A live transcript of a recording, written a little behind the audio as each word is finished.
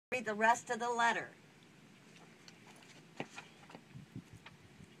read the rest of the letter.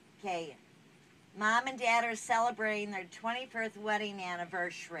 Okay. Mom and Dad are celebrating their 21st wedding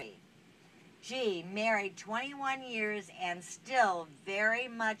anniversary. Gee, married 21 years and still very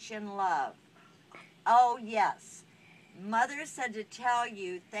much in love. Oh, yes. Mother said to tell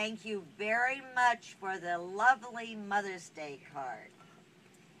you thank you very much for the lovely Mother's Day card.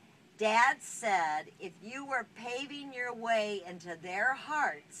 Dad said if you were paving your way into their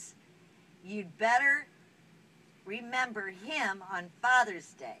hearts, you'd better remember him on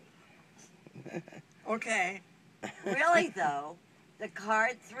Father's Day. Okay. Really, though, the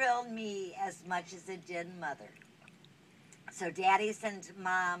card thrilled me as much as it did Mother. So Daddy sent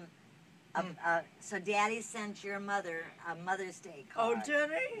Mom... so Daddy sent your mother a Mother's Day card. Oh, did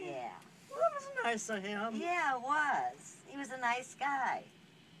he? Yeah. Well, that was nice of him. Yeah, it was. He was a nice guy.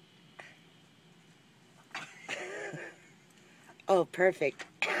 Oh, perfect.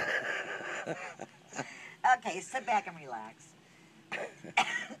 Okay, sit back and relax.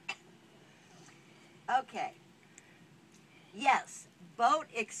 Okay. Yes, boat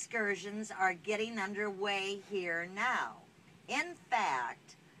excursions are getting underway here now. In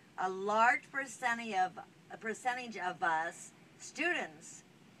fact, a large percentage of us students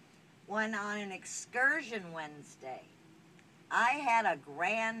went on an excursion Wednesday. I had a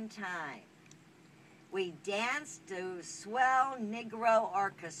grand time. We danced to swell Negro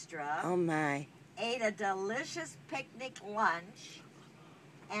orchestra. Oh, my. Ate a delicious picnic lunch,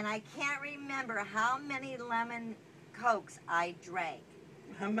 and I can't remember how many lemon cokes I drank.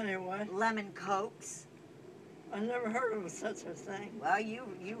 How many what? Lemon cokes. I never heard of such a thing. Well, you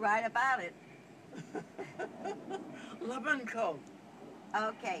write about it. Lemon Coke.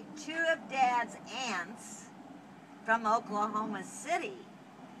 Okay, 2 of Dad's aunts from Oklahoma City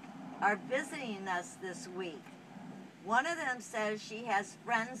are visiting us this week. One of them says she has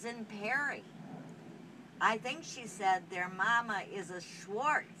friends in Perry. I think she said their mama is a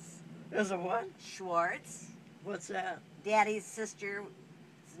Schwartz. Is a what? Schwartz. What's that? Daddy's sister,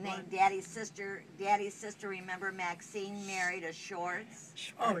 his name What? Daddy's sister, remember Maxine married a Schwartz?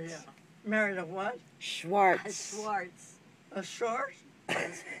 Oh, yeah. Married a what? A Schwartz. Schwartz. A short?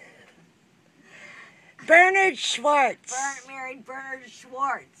 Bernard Schwartz. Married Bernard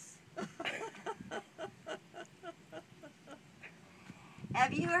Schwartz.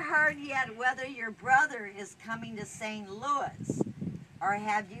 Have you heard yet whether your brother is coming to St. Louis? Or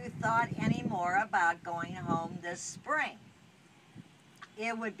have you thought any more about going home this spring?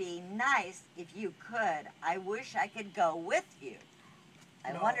 It would be nice if you could. I wish I could go with you.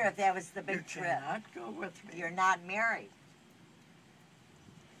 I No, wonder if that was the big You trip. cannot go with me. You're not married.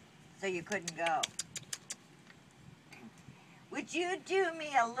 So you couldn't go. Would you do me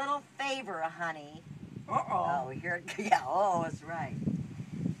a little favor, honey? Uh-oh. Oh, here, yeah, oh, that's right.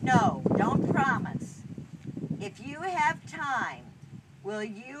 No, don't promise. If you have time, will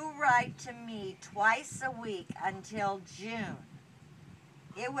you write to me twice a week until June?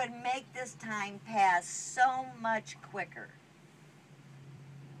 It would make this time pass so much quicker.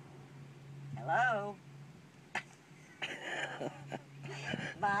 Hello?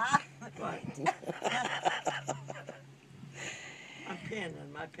 Ma? What? I'm peeing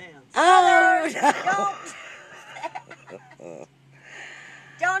in my pants. Oh, Don't!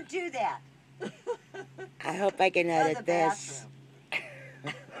 Don't do that. I hope I can Go to the edit this. bathroom.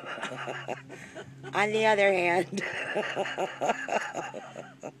 On the other hand,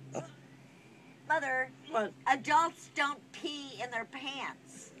 Mother, What? adults don't pee in their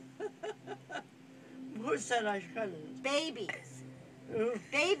pants. Who said I couldn't? Babies. Who?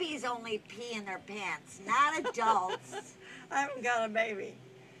 Babies only pee in their pants, not adults. I haven't got a baby.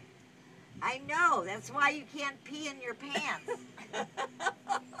 I know, that's why you can't pee in your pants.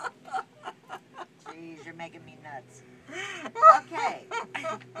 Jeez, you're making me nuts. Okay,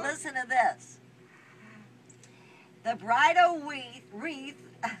 listen to this. The bridal wreath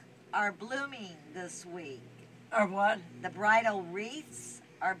are blooming this week. Or what? The bridal wreaths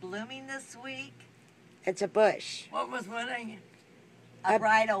are blooming this week. it's a bush. What was winning? A A-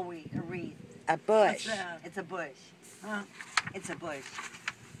 bridal wreath. A What's bush. that? It's a bush. Huh? It's a bush.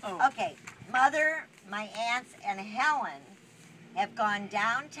 Oh. Okay, Mother, my aunts, and Helen have gone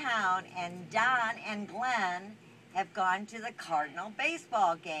downtown, and Don and Glenn have gone to the Cardinal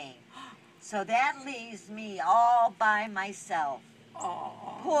baseball game. So that leaves me all by myself. Oh.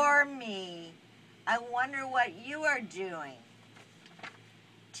 Poor me. I wonder what you are doing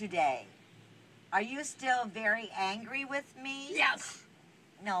today. Are you still very angry with me? Yes.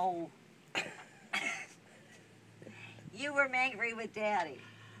 No. You were angry with Daddy.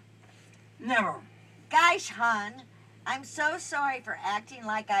 Never. Gosh, hon, I'm so sorry for acting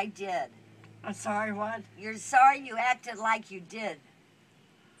like I did. I'm sorry, what? You're sorry you acted like you did.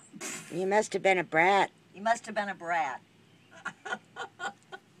 You must have been a brat. You must have been a brat.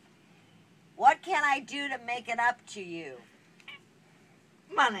 What can I do to make it up to you?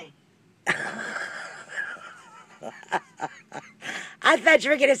 Money. I thought you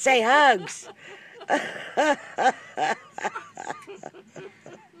were going to say hugs.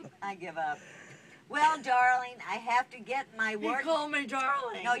 I give up. Well, darling, I have to get my He work. called me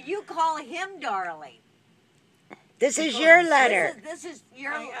darling. No, you call him darling. This is your letter. This is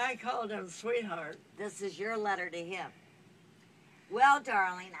your I called him sweetheart. This is your letter to him. Well,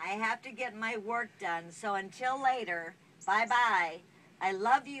 darling, I have to get my work done, so until later, bye-bye. I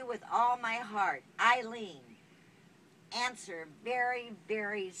love you with all my heart. Eileen. Answer very,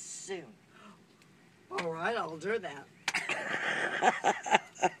 very soon. All right, I'll do that.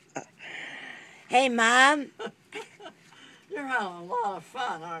 Hey, Mom. You're having a lot of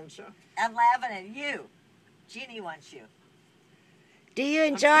fun, aren't you? I'm laughing at you. Jeannie wants you. Do you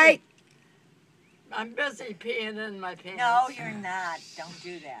enjoy... I'm busy peeing in my pants. No, you're not. Don't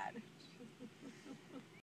do that.